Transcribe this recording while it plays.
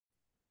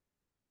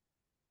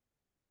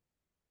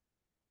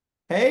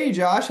Hey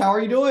Josh, how are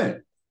you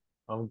doing?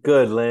 I'm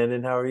good,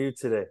 Landon. How are you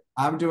today?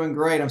 I'm doing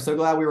great. I'm so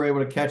glad we were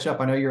able to catch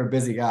up. I know you're a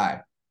busy guy.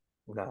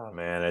 Nah,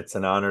 man, it's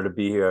an honor to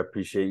be here. I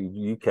appreciate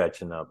you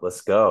catching up. Let's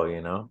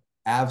go.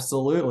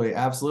 Absolutely,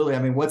 absolutely. I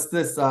mean, what's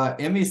this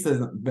Emmy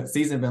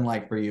season been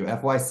like for you?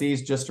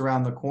 FYC's just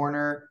around the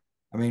corner.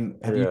 I mean,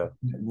 have you Yeah.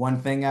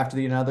 one thing after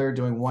the other,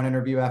 doing one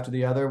interview after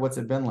the other? What's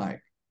it been like?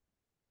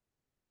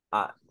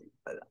 I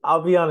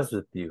I'll be honest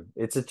with you.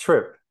 It's a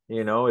trip.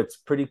 It's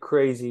pretty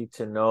crazy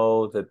to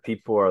know that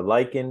people are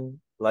liking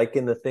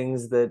the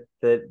things that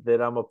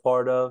I'm a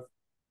part of.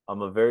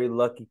 I'm a very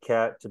lucky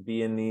cat to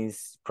be in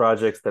these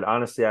projects that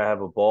honestly I have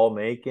a ball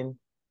making.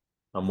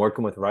 I'm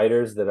working with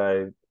writers that I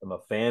am a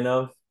fan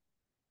of.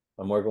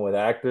 I'm working with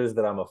actors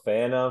that I'm a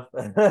fan of.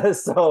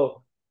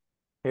 So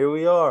here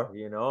we are,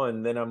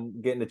 and then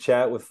I'm getting to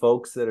chat with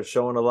folks that are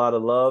showing a lot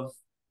of love.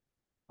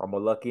 I'm a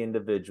lucky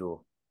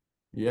individual.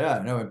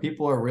 Yeah, no, and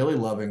people are really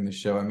loving the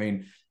show. I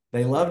mean,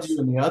 they loved you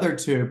Yes, in the other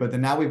two, but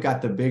then now we've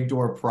got the Big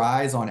Door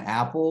Prize on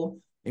Apple,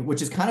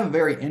 which is kind of a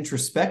very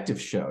introspective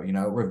show,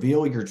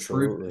 reveal your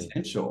true absolutely.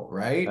 potential,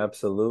 right?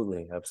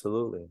 Absolutely.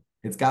 Absolutely.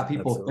 It's got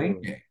people Absolutely.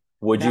 thinking.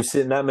 Would Now, you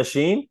sit in that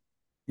machine?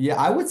 yeah,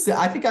 I would say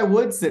I think I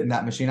would sit in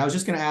that machine. I was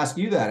just going to ask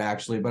you that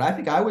actually, but I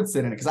think I would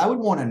sit in it because I would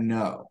want to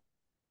know.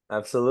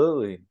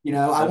 Absolutely. I need to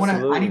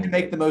Absolutely.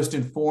 make the most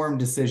informed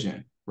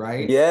decision,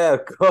 right? Yeah,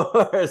 of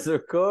course,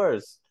 of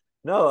course.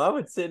 No, I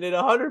would sit in it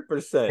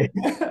 100%.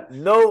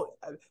 No,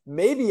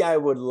 maybe I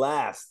would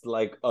last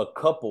like a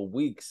couple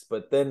weeks,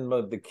 but then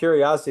the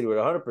curiosity would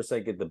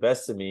 100% get the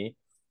best of me.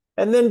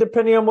 And then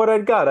depending on what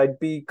I'd got, I'd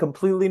be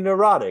completely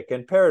neurotic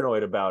and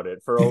paranoid about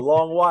it for a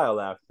long while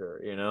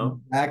after.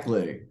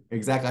 Exactly.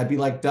 Exactly. I'd be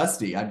like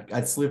Dusty.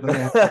 I'd sleep in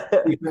there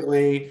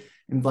secretly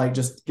and like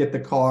just get the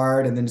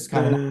card and then just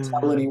kind of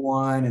not tell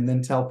anyone and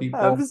then tell people.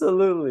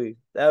 Absolutely.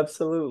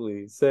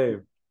 Absolutely.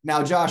 Same.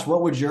 Now, Josh,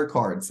 what would your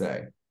card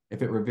say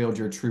if it revealed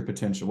your true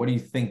potential? What do you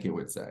think it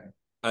would say?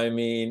 I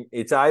mean,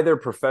 it's either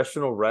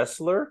professional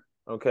wrestler,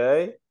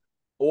 okay,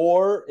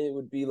 or it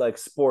would be like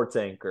sports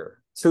anchor.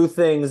 Two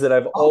things that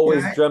I've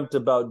always Okay. dreamt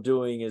about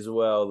doing as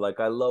well. Like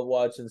I love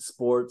watching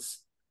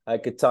sports. I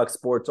could talk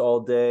sports all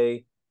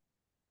day.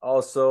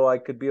 Also, I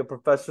could be a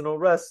professional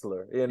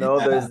wrestler. Yeah.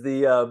 There's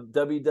the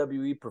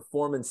WWE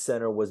Performance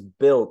Center was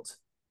built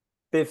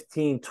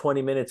 15,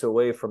 20 minutes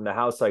away from the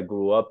house I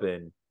grew up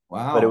in,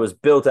 but it Wow. was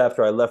built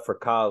after I left for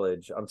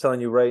college. I'm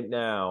telling you right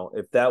now,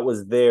 if that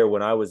was there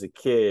when I was a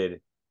kid,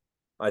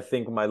 I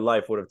think my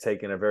life would have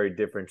taken a very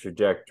different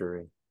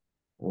trajectory.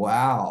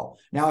 Wow.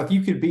 Now, if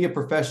you could be a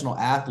professional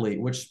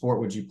athlete, which sport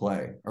would you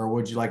play? Or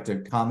would you like to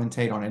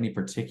commentate on any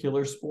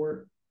particular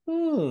sport?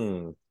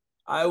 Hmm.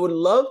 I would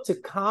love to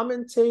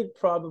commentate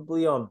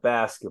probably on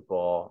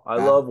basketball. I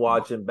love Basketball.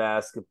 watching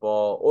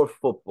basketball or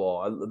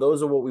football.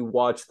 Those are what we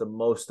watch the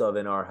most of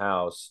in our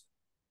house.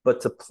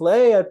 But to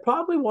play, I'd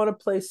probably want to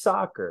play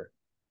soccer.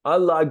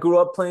 I grew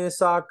up playing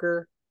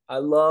soccer. I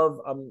love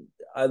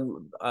I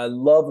I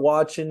love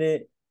watching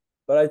it,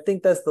 but I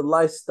think that's the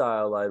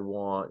lifestyle I'd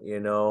want.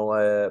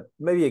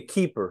 Maybe a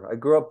keeper. I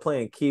grew up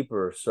playing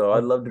keeper, so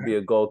I'd love to be Okay.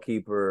 a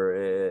goalkeeper,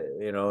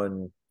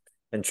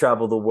 and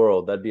travel the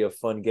world. That'd be a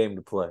fun game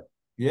to play.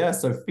 Yeah,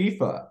 so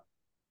FIFA.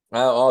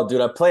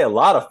 Dude, I play a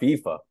lot of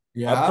FIFA.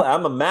 Yeah.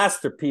 I'm a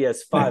master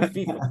PS5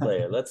 FIFA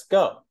player. Let's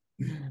go.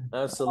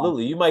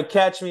 Absolutely. You might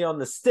catch me on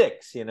the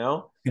sticks. If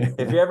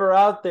you're ever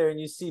out there and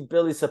you see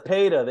Billy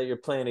Cepeda that you're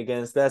playing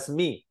against, that's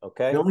me.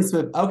 Okay. Billy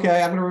Smith.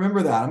 Okay, I'm going to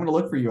remember that. I'm going to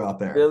look for you out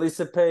there. Billy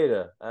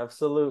Cepeda.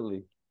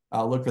 Absolutely.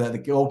 I'll look for that. The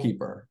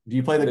goalkeeper. Do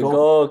you play the The goalkeeper?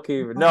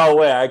 goalkeeper. No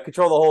way. I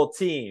control the whole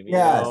team, you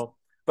Yes. know.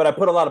 But I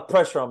put a lot of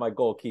pressure on my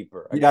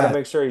goalkeeper. I got to Yes.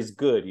 make sure he's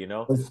good. The I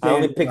only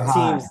standards are pick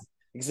high. teams.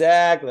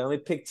 Exactly. I only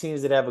pick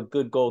teams that have a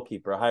good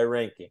goalkeeper, a high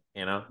ranking.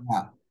 Yeah,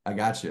 I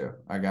got you.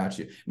 I got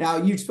you. Now,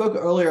 you spoke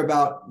earlier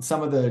about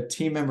some of the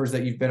team members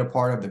that you've been a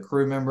part of, the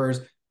crew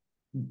members,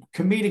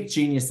 comedic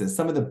geniuses,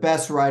 some of the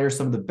best writers,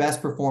 some of the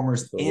best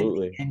performers in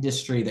Absolutely. the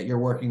industry that you're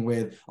working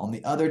with. On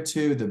the other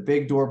two, the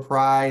Big Door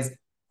Prize, of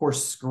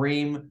course,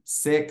 Scream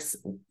 6.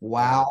 Yeah.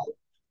 Wow.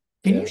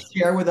 Can you Yeah.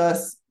 share with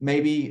us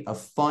maybe a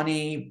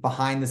funny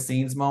behind the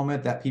scenes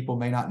moment that people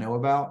may not know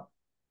about?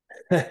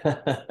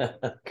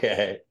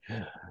 Okay.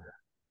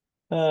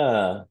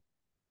 Uh,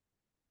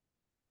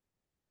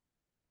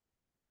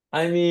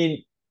 I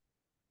mean,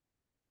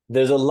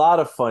 there's a lot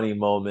of funny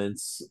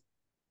moments,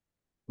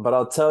 but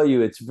I'll tell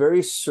you, it's very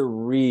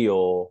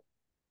surreal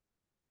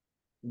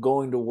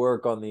going to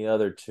work on the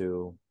other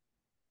two.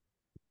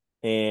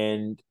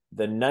 And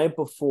the night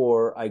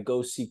before, I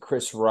go see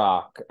Chris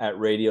Rock at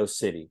Radio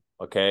City.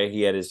 Okay.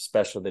 He had his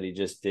special that he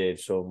just did.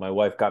 So my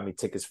wife got me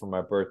tickets for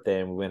my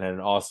birthday and we went on an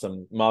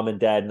awesome mom and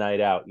dad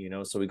night out.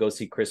 So we go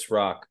see Chris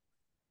Rock.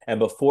 And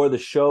before the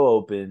show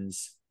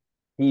opens,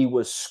 he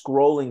was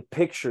scrolling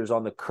pictures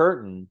on the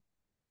curtain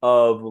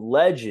of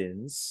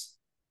legends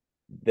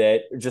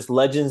that just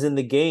legends in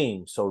the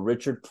game. So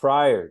Richard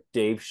Pryor,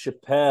 Dave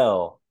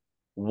Chappelle,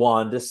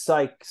 Wanda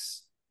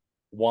Sykes.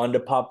 Wanda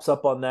pops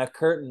up on that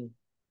curtain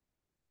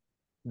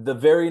The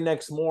very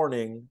next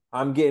morning,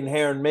 I'm getting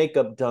hair and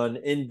makeup done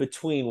in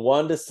between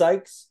Wanda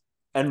Sykes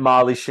and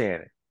Molly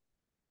Shannon.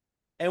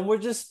 And we're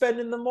just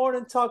spending the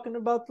morning talking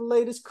about the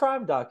latest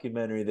crime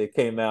documentary that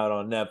came out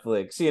on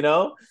Netflix,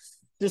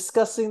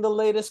 discussing the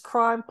latest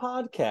crime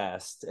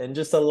podcast, and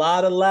just a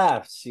lot of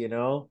laughs,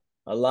 a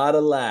lot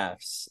of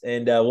laughs.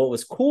 And what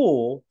was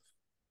cool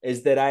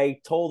is that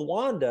I told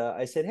Wanda,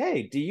 I said,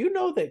 hey, do you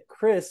know that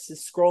Chris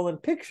is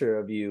scrolling picture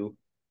of you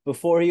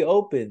before he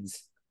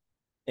opens?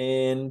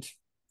 And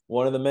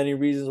one of the many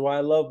reasons why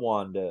I love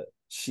Wanda,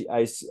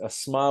 a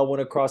smile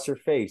went across her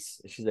face.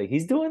 She's like,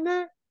 he's doing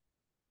that?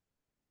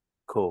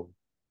 Cool.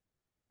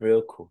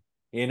 Real cool.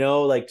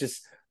 Like,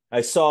 just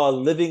I saw a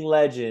living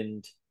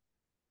legend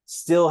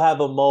still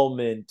have a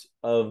moment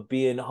of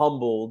being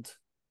humbled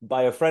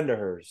by a friend of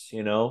hers,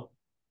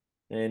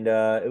 and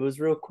it was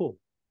real cool.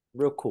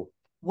 Real cool.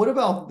 What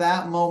about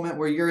that moment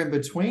where you're in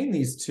between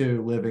these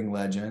two living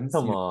legends?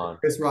 Come on.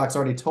 Chris Rock's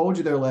already told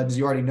you they're legends.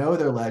 You already know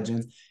they're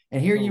legends.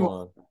 And here Come you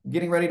on. are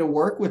getting ready to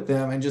work with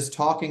them and just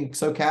talking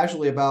so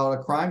casually about a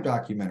crime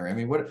documentary. I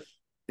mean, what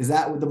is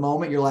that the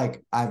moment you're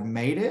like, I've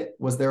made it?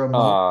 Was there a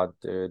moment?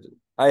 Dude.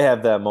 I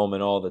have that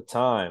moment all the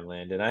time,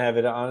 Landon. I have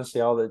it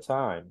honestly all the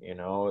time,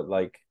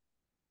 like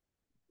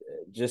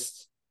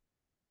just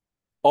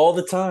all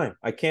the time.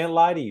 I can't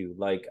lie to you.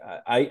 Like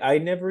I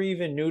never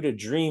even knew to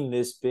dream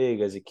this big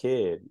as a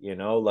kid,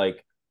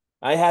 like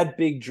I had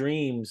big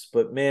dreams,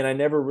 but man, I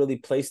never really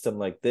placed them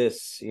like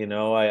this.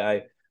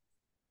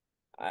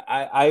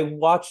 I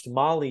watched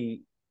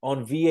Molly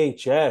on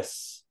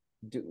VHS,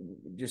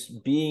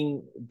 just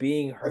being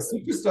A her.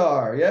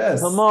 superstar, Come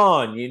yes.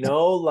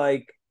 on,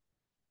 like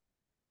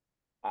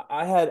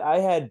I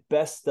had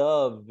best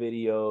of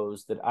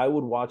videos that I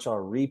would watch on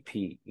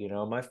repeat.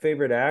 My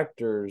favorite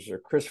actors are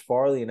Chris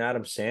Farley and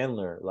Adam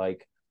Sandler.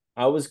 Like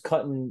I was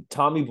cutting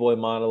Tommy Boy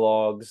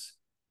monologues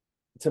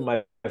to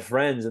my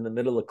friends in the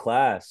middle of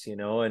class,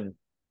 and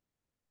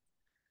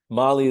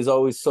Molly is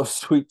always so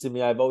sweet to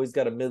me. I've always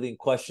got a million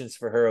questions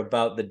for her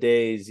about the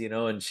days,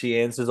 and she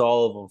answers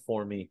all of them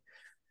for me.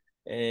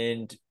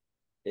 And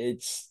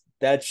it's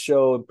that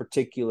show in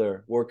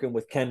particular, working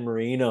with Ken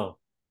Marino.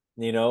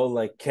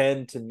 Like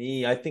Ken, to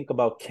me, I think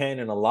about Ken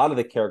and a lot of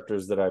the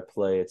characters that I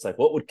play. It's like,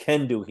 what would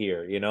Ken do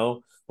here?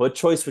 What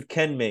choice would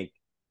Ken make?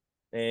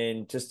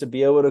 And just to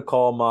be able to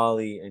call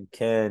Molly and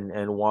Ken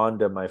and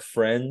Wanda my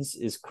friends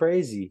is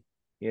crazy,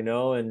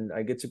 and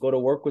I get to go to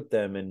work with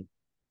them. And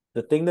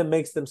the thing that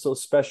makes them so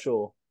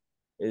special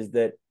is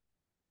that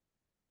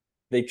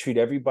they treat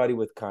everybody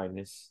with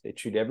kindness, they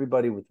treat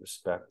everybody with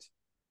respect.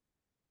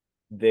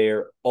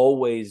 They're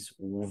always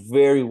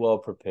very well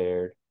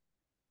prepared,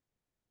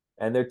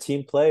 and they're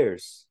team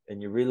players.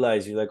 And you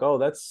realize you're like, oh,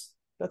 that's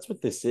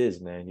what this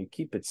is, man. You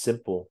keep it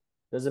simple.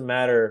 Doesn't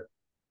matter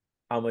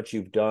how much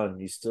you've done,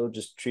 you still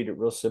just treat it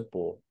real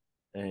simple.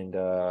 And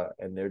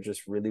they're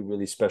just really,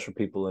 really special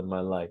people in my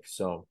life.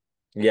 So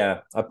yeah,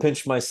 I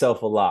pinch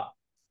myself a lot.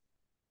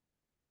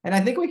 And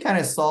I think we kind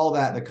of saw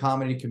that the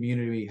comedy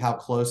community, how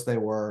close they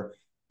were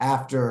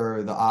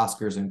after the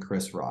Oscars and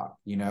Chris Rock.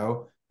 We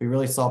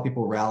really saw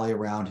people rally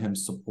around him,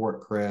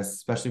 support Chris,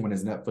 especially when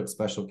his Netflix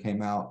special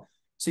came out.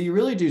 So you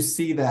really do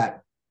see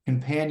that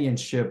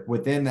companionship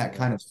within that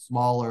kind of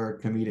smaller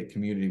comedic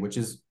community, which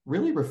is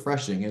really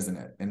refreshing, isn't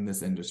it, in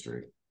this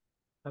industry?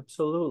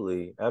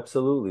 Absolutely.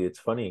 Absolutely. It's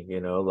funny,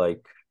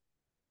 like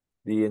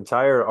the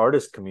entire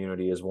artist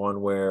community is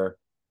one where,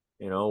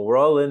 we're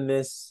all in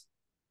this,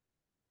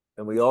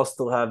 and we all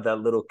still have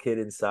that little kid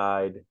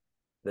inside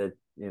that,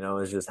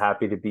 is just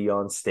happy to be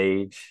on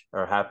stage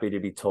or happy to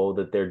be told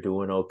that they're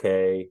doing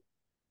okay.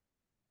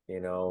 you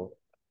know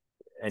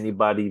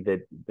Anybody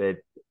that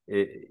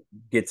it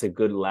gets a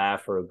good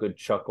laugh or a good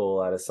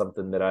chuckle out of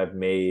something that I've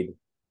made,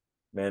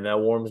 man, that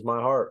warms my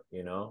heart.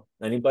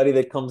 Anybody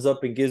that comes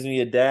up and gives me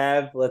a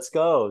dab, let's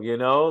go.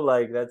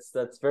 Like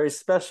that's very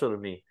special to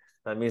me.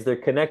 That means they're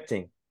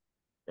connecting,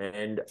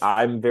 and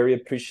I'm very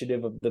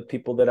appreciative of the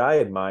people that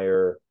I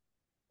admire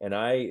and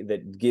I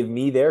that give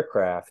me their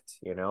craft.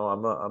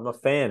 I'm a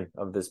fan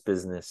of this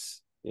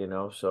business.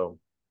 So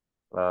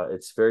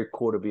it's very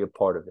cool to be a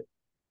part of it.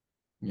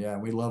 Yeah,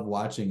 we love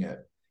watching it.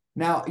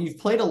 Now, you've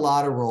played a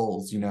lot of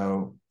roles,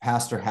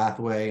 Pastor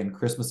Hathaway and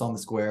Christmas on the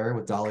Square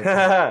with Dolly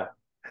Parton,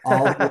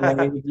 all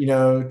the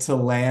way, to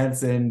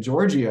Lance and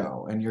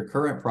Giorgio and your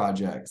current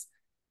projects.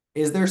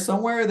 Is there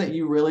somewhere that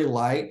you really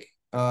like,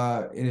 in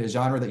a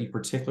genre that you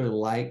particularly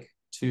like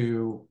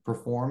to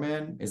perform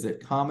in? Is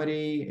it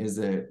comedy? Is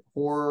it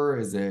horror?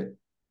 Is it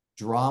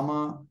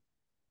drama?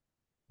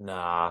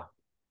 Nah,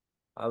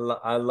 I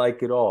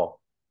like it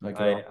all. Like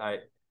it I all? I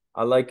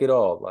I like it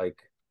all.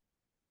 Like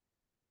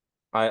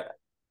I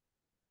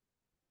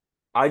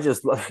I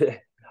just love it.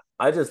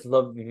 I just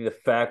love the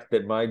fact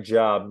that my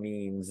job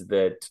means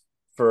that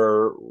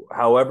for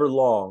however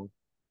long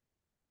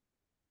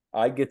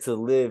I get to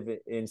live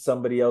in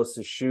somebody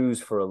else's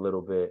shoes for a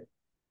little bit,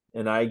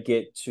 and I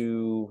get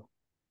to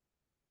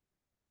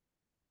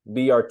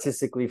be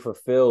artistically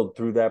fulfilled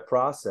through that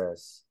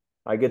process.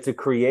 I get to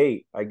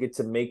create, I get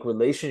to make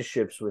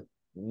relationships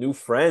new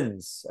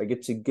friends. I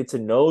get to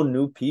know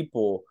new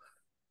people.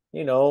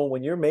 You know,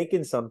 when you're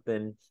making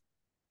something,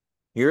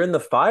 you're in the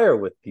fire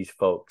with these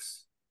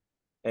folks,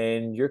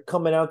 and you're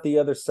coming out the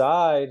other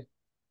side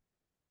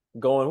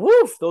going,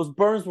 woof, those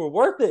burns were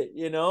worth it,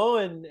 you know,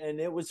 and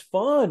it was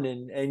fun,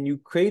 and you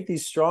create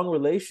these strong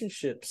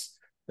relationships,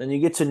 and you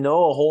get to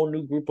know a whole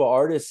new group of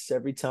artists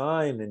every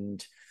time.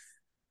 And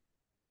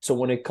so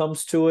when it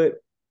comes to it,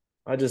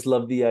 I just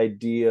love the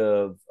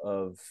idea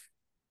of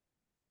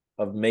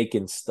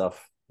making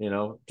stuff, you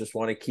know. Just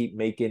want to keep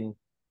making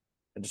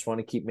I just want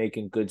to keep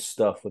making good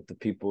stuff with the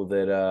people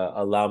that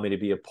allow me to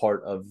be a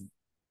part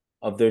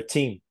of their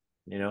team.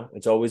 You know,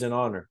 it's always an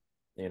honor,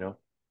 you know.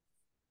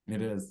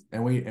 It is.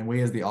 And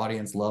we as the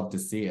audience love to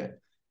see it.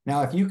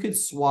 Now, if you could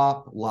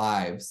swap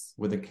lives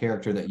with a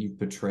character that you've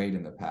portrayed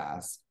in the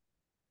past,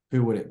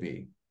 who would it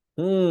be?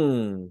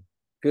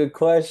 Good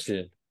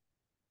question.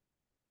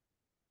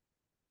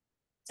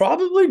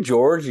 Probably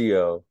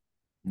Giorgio.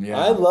 I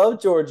Yeah.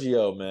 love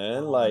Giorgio,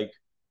 man. Like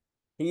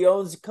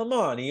come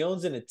on, he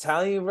owns an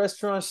Italian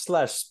restaurant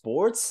slash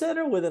sports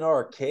center with an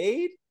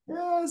arcade.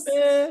 Yes.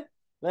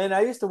 Man,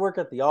 I used to work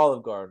at the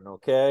Olive Garden,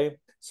 okay?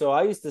 So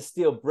I used to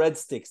steal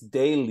breadsticks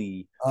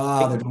daily.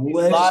 I Oh, they're can give you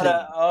a lot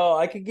delicious. of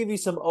I can give you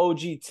some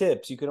OG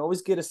tips. You can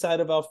always get a side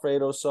of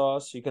Alfredo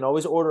sauce. You can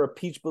always order a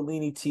peach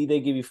Bellini tea. They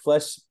give you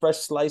fresh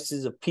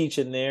slices of peach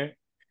in there.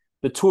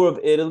 The tour of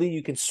Italy,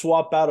 you can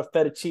swap out a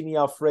fettuccine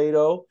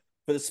Alfredo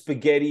for the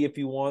spaghetti if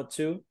you want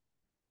to.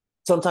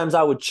 Sometimes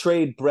I would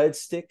trade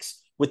breadsticks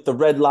with the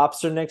Red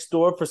Lobster next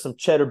door for some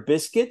cheddar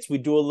biscuits. We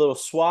do a little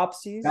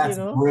swapsies, you That's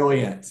know.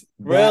 brilliant. That's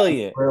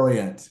Brilliant.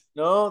 brilliant.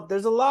 No,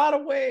 there's a lot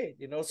of ways,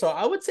 you know. So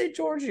I would say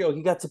Giorgio,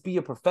 he got to be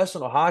a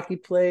professional hockey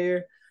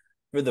player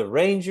for the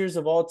Rangers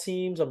of all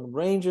teams. I'm a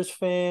Rangers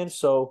fan,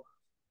 so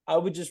I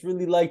would just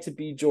really like to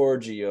be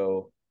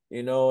Giorgio,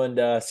 you know.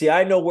 And see,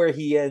 I know where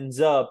he ends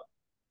up.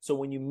 So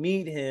when you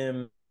meet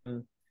him,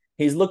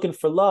 he's looking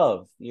for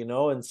love, you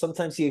know, and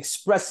sometimes he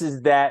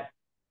expresses that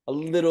a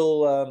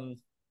little a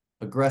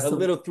Aggressive.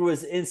 little through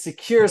his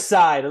insecure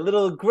side, a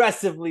little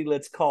aggressively,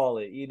 let's call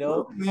it, you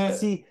know. Yeah.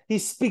 See, he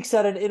speaks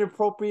at an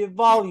inappropriate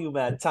volume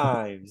at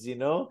times, you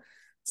know,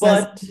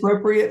 Says but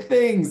appropriate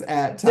things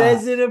at times.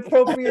 says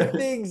inappropriate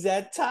things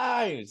at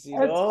times,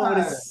 you At know. But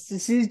times.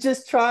 it's he's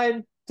just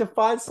trying to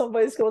find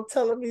somebody that's gonna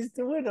tell him he's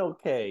doing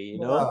okay, you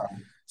know. Yeah.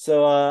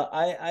 So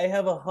I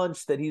have a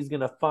hunch that he's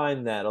gonna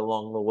find that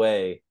along the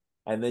way,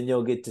 and then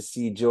you'll get to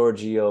see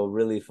Giorgio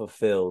really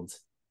fulfilled,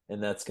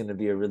 and that's gonna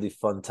be a really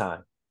fun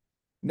time.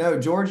 No,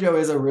 Giorgio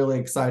is a really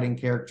exciting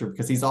character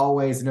because he's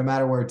always, no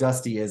matter where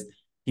Dusty is,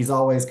 he's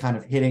always kind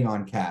of hitting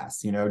on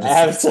Cass, just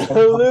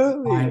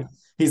Absolutely.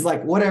 he's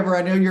like, whatever,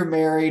 I know you're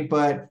married,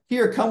 but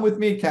here, come with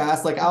me,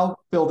 Cass. Like, I'll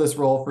fill this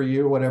role for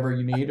you, whatever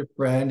you need, a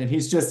friend. And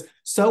he's just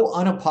so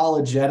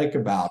unapologetic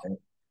about it.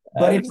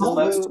 But it's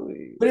almost,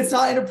 Absolutely. but it's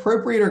not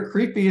inappropriate or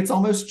creepy. It's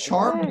almost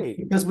charming Right.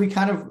 because we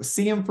kind of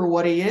see him for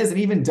what he is. And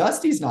even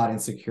Dusty's not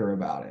insecure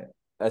about it.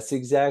 That's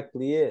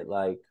exactly it.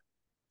 Like,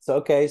 so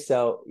okay,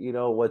 so you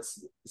know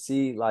what's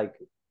see, like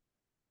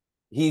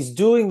he's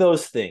doing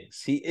those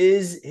things. He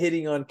is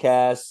hitting on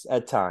Cass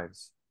at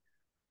times.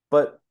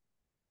 But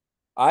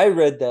I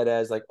read that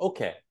as like,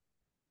 okay,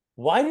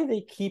 why do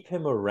they keep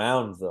him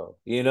around though?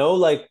 You know,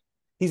 like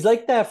he's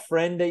like that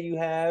friend that you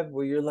have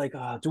where you're like,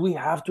 oh, do we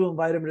have to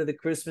invite him to the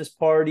Christmas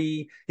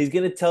party? He's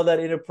gonna tell that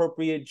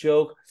inappropriate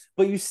joke,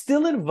 but you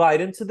still invite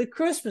him to the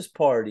Christmas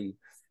party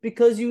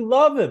because you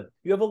love him.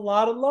 You have a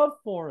lot of love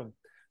for him.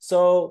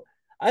 So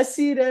I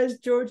see it as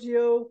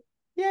Giorgio.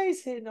 Yeah,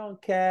 he's hitting on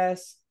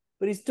Cass,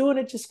 but he's doing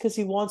it just because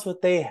he wants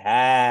what they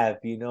have,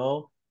 you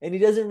know? And he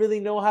doesn't really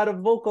know how to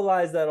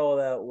vocalize that all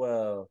that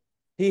well.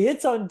 He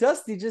hits on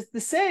Dusty just the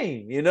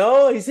same, you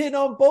know? He's hitting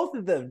on both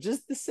of them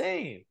just the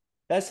same.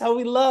 That's how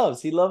he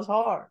loves. He loves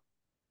hard.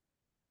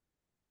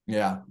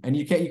 Yeah, and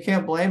you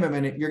can't blame him.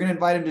 And you're going to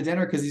invite him to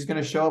dinner because he's going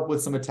to show up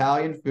with some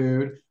Italian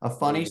food, a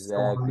funny Exactly.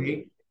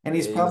 story, and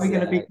he's probably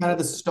going to be kind of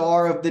the Exactly.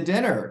 star of the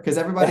dinner because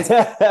everybody's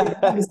waiting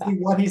to see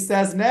what he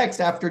says next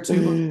after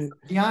 2 months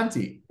of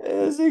Chianti.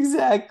 That's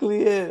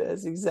exactly it.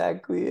 That's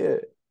exactly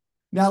it.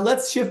 Now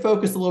let's shift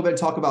focus a little bit and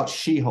talk about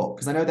She-Hulk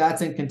because I know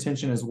that's in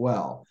contention as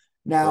well.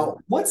 Now,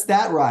 Cool. what's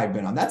that ride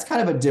been on? That's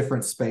kind of a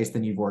different space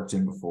than you've worked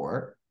in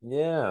before.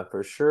 Yeah,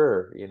 for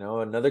sure. You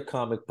know, another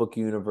comic book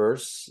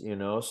universe, you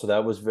know, so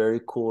that was very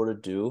cool to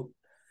do.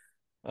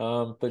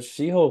 But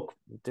She-Hulk,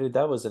 dude,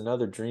 that was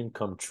another dream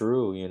come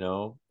true, you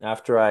know.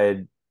 After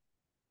I'd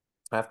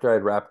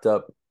wrapped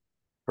up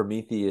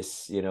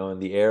Prometheus, you know, in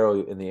the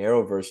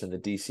Arrowverse in the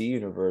DC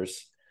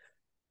universe,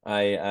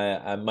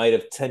 I might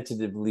have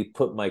tentatively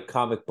put my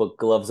comic book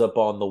gloves up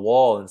on the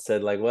wall and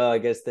said like, well, I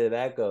guess there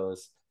that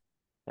goes.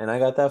 And I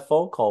got that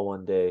phone call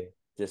one day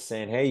just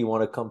saying, hey, you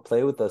want to come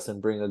play with us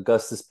and bring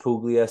Augustus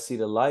Pugliese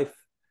to life?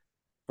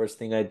 First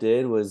thing I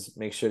did was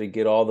make sure to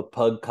get all the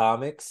Pug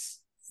comics,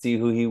 see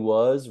who he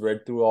was,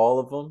 read through all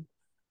of them.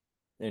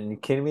 And you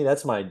kidding me?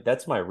 That's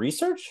my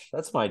research.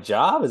 That's my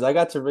job. Is I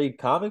got to read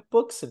comic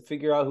books and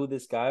figure out who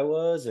this guy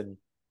was, and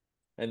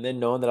then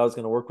knowing that I was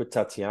going to work with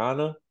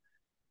Tatiana,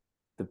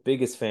 the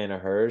biggest fan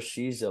of hers.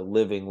 She's a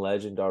living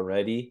legend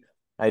already.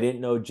 I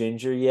didn't know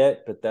Ginger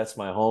yet, but that's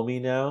my homie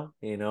now.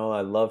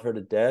 I love her to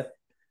death.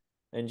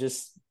 And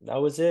just that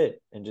was it.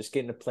 And just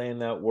getting to play in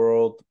that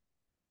world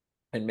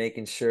and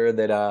making sure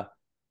that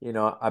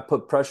I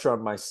put pressure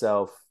on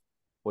myself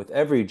with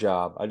every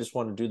job. I just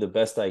want to do the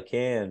best I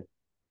can.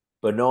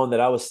 But knowing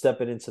that I was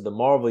stepping into the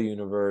Marvel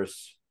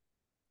universe,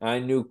 I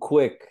knew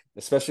quick,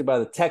 especially by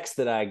the text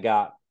that I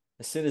got.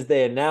 As soon as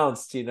they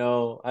announced,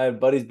 I had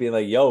buddies being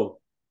like, "Yo,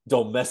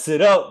 don't mess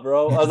it up,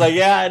 bro." I was like,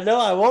 "Yeah, I know,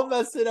 I won't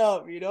mess it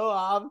up.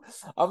 I'm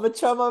gonna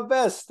try my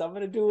best. I'm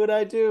gonna do what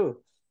I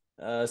do."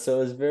 So it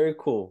was very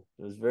cool.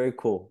 It was very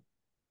cool.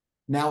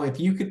 Now, if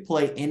you could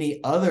play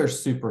any other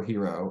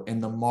superhero in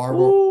the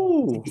Marvel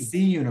Ooh, DC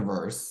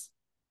universe,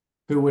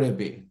 who would it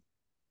be?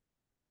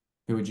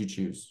 Who would you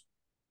choose?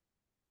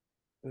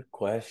 good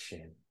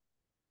question.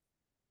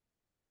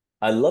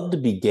 I'd love to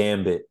be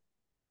Gambit.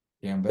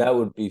 Gambit. That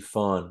would be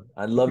fun.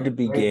 I'd love to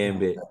be Great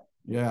Gambit. Gambit.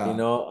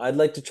 Yeah. I'd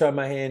like to try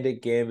my hand at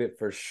Gambit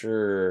for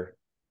sure.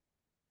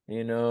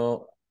 You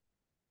know,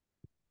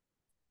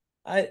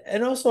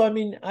 I'd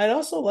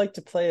also like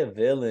to play a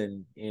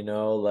villain,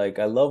 like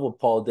I love what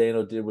Paul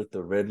Dano did with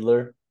the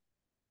Riddler.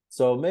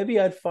 So maybe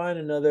I'd find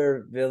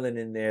another villain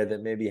in there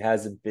that maybe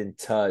hasn't been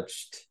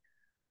touched.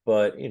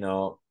 But,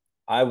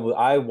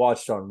 I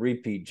watched on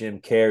repeat Jim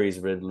Carrey's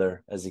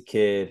Riddler as a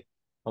kid.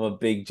 I'm a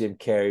big Jim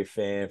Carrey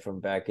fan from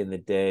back in the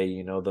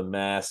day, The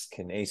Mask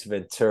and Ace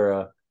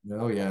Ventura.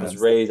 Oh, yes.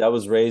 I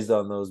was raised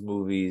on those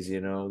movies,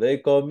 They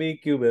call me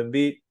Cuban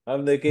Beat.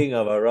 I'm the king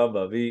of a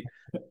rumba beat.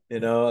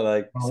 Oh,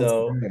 that's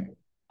So great.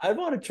 I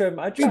want to try.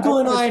 I Finkel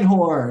and want to.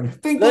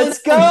 Einhorn. Finkel and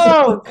Let's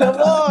go! Come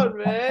on,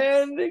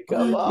 man!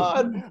 Come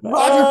on!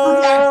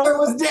 Roger Axler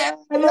was dead.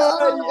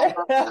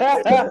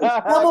 Yeah, yeah!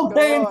 Double Come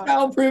pane on!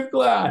 soundproof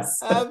glass.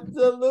 There's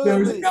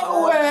Absolutely,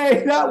 no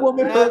way that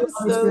woman heard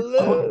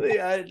absolutely.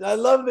 I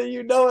love that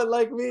you know it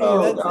like me.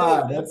 Oh That's it.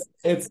 God,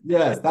 it's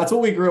yes, that's what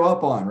we grew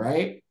up on,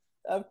 right?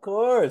 Of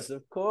course,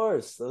 of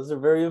course. Those are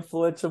very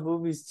influential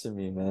movies to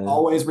me, man.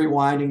 Always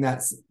rewinding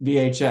that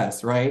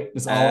VHS, right?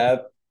 Just always. Ab-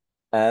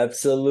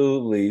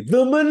 Absolutely,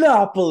 the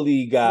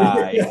Monopoly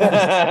guy.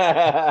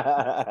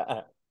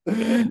 Yes.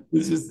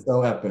 It's just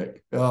so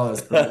epic. Oh,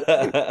 that's great.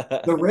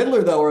 The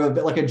Riddler, though, or a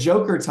bit like a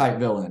Joker type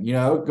villain,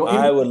 I even would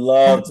Jack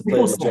love to play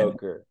the Nicholson.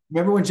 Joker.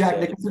 Remember when Jack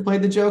Yeah. Nicholson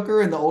played the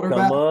Joker in the older Come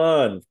Batman?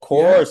 on, of Yeah.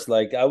 course.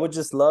 Like I would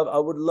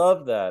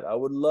love that. I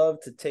would love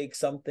to take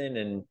something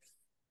and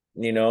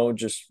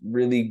just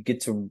really get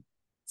to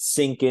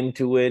sink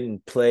into it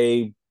and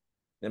play.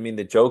 I mean,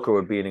 the Joker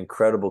would be an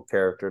incredible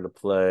character to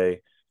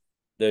play.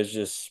 There's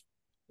just,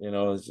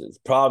 the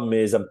problem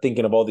is I'm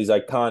thinking of all these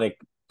iconic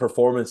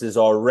performances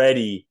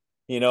already,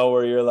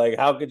 where you're like,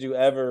 how could you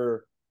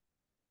ever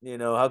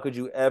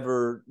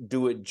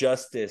do it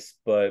justice?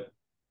 But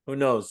who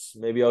knows?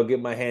 Maybe I'll get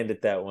my hand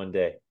at that one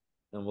day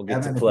and we'll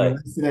get to Evan, if you're play.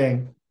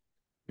 listening,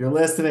 if you're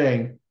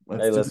listening.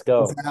 Let's Hey, do let's this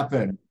go.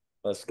 happen.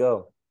 Let's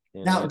go.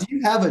 Now, do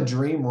you have a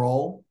dream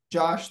role,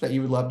 Josh, that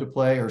you would love to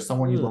play or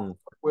someone you'd love Hmm. to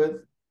work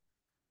with?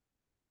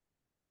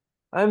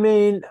 I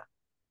mean,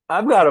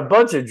 I've got a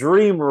bunch of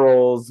dream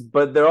roles,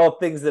 but they're all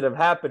things that have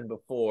happened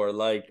before.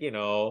 Like,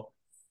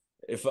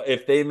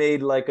 if they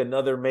made like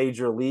another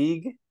Major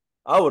League,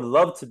 I would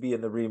love to be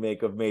in the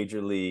remake of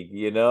Major League.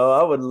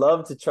 I would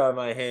love to try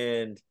my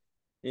hand,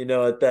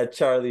 at that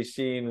Charlie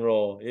Sheen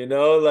role.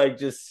 Like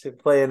just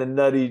playing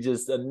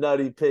just a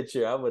nutty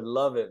pitcher. I would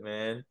love it,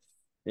 man.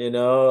 You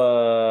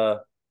know,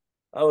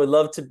 I would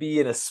love to be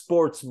in a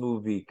sports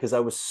movie because I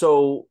was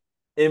so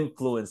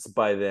influenced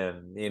by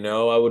them.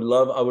 I would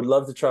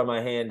love to try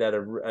my hand at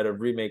a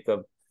remake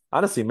of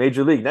honestly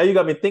Major League. Now you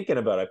got me thinking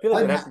about it. I feel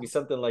like I, it'd have to be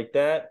something like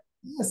that,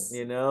 yes.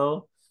 you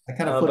know. I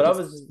kind of But flipped I it in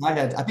was my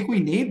head. I think we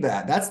need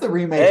that. That's the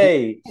remake we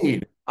hey,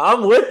 need.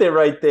 I'm with it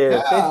right there.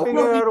 If they Yeah, we don't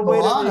figure need out a way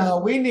to make Moana.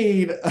 We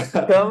need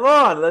come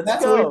on, let's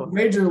that's way go.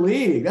 Major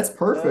League. That's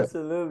perfect.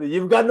 Absolutely.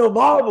 You've got no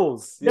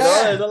marbles. Yeah.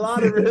 There's a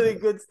lot of really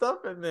good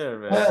stuff in there,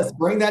 man. Yes,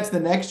 bring that to the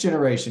next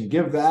generation.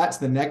 Give that to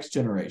the next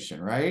generation,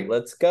 right?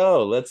 Let's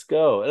go. Let's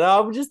go. And I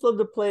would just love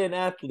to play an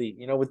athlete.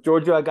 With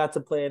Georgia, I got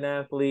to play an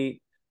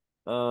athlete,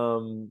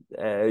 who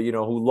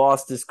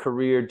lost his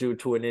career due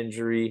to an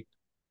injury.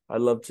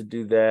 I'd love to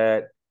do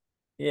that.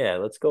 Yeah,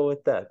 let's go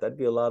with that. That'd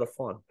be a lot of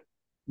fun.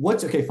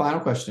 What's okay? Final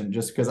question,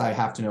 just because I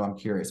have to know. I'm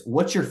curious.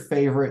 What's your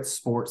favorite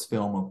sports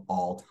film of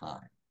all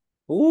time?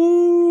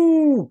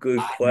 Ooh, good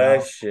I know.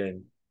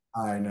 question.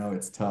 I know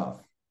it's tough.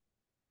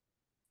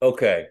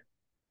 Okay.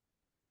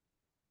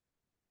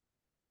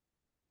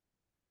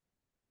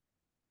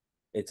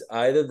 It's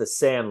either The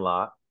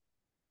Sandlot,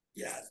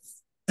 Yes.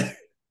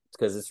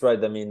 because it's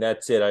right. I mean,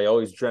 that's it. I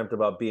always dreamt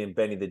about being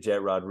Benny the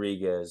Jet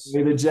Rodriguez.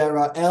 Maybe the Jet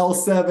Rock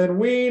L7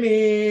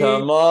 weenie.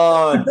 Come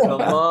on,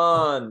 come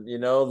on.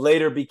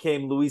 Later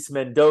became Luis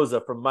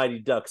Mendoza from Mighty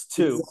Ducks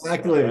 2. All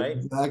Exactly. right.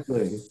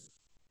 Exactly.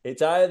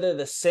 It's either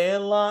The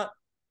Sandlot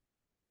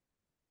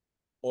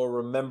or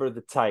Remember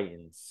the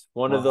Titans.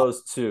 One of Wow.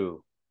 those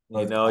two.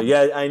 Okay.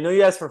 Yeah, I know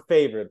you asked for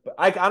favorite, but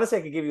I honestly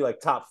I could give you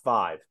like top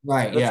 5.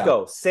 Right. Let's Yeah.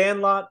 go.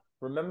 Sandlot,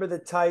 Remember the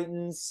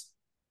Titans,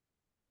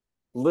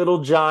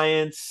 Little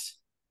Giants,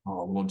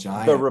 Oh, Little The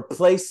Giant.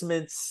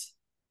 Replacements,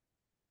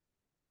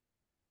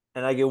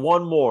 and I get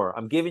one more.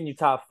 I'm giving you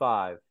top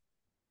five.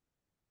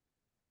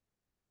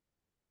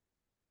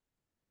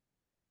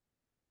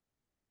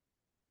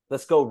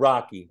 Let's go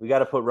Rocky. We got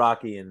to put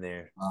Rocky in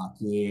there.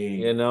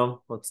 Rocky.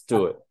 Let's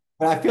do it.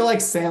 But I feel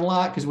like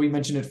Sandlot, because we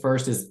mentioned it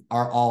first, is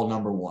our all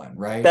number one,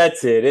 right?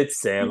 That's it. It's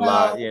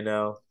Sandlot,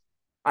 No.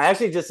 I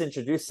actually just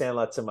introduced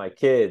Sandlot to my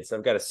kids.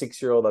 I've got a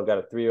 6 year old, I've got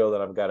a 3 year old,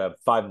 and I've got a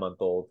 5 month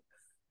old,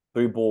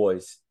 three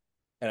boys.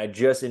 And I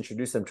just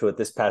introduced them to it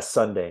this past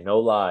Sunday, no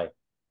lie.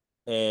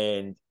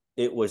 And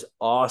it was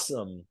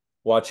awesome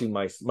watching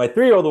my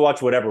 3 year old will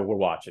watch whatever we're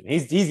watching.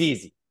 He's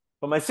easy.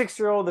 But my 6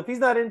 year old, if he's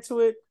not into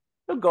it,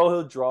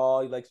 he'll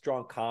draw. He likes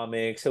drawing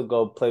comics. He'll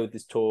go play with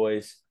his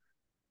toys.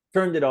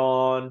 Turned it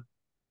on.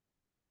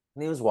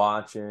 And he was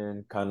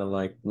watching, kind of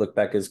like look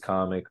back at his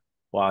comic,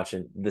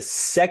 watching. The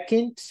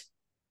second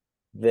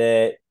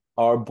that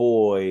our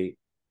boy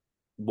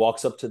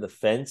walks up to the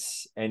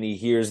fence and he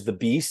hears the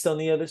beast on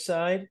the other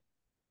side,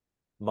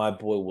 my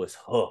boy was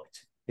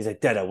hooked. He's like,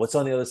 Dada, what's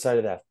on the other side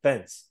of that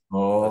fence? I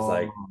was Oh,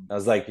 like, I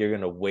was like, you're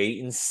gonna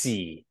wait and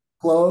see.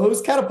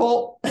 close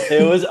catapult.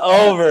 It was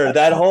over.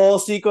 That whole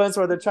sequence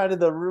where they're trying to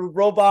the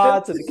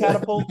robots and the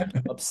catapult,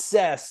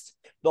 obsessed.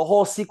 The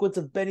whole sequence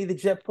of Benny the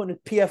Jet putting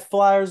PF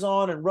flyers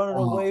on and running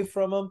away Oh,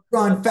 from him,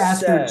 run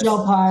faster, jump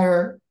obsessed.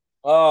 higher.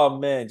 Oh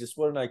man, just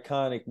what an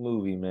iconic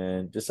movie,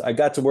 man. Just I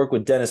got to work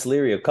with Dennis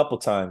Leary a couple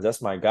times.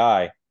 That's my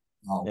guy.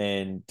 Oh,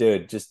 And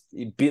dude, just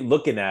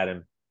looking at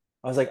him,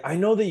 I was like, I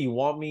know that you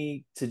want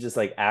me to just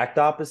like act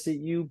opposite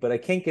you, but I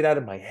can't get out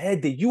of my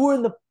head that you were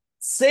in the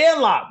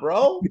Sandlot,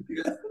 bro.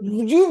 Do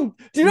you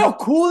know how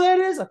cool that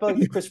is? I felt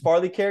like the Chris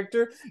Farley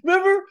character.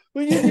 Remember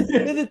when you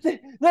did the thing?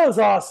 That was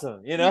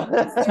awesome, it's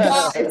the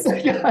guy. It's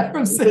the guy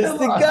from It's the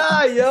Sandlot.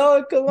 guy,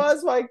 yo. Come on,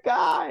 it's my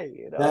guy.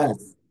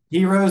 Yes.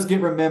 Heroes get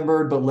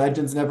remembered, but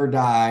legends never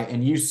die.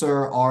 And you,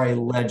 sir, are a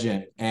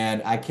legend.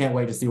 And I can't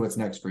wait to see what's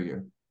next for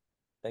you.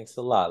 Thanks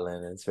a lot,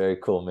 Landon. It's very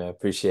cool, man.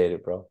 Appreciate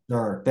it, bro.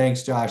 Sure.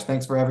 Thanks, Josh.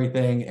 Thanks for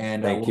everything.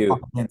 And Thank we'll talk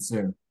you. again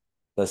soon.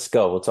 Let's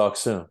go. We'll talk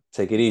soon.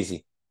 Take it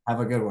easy. Have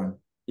a good one.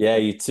 Yeah,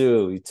 you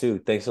too. You too.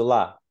 Thanks a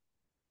lot.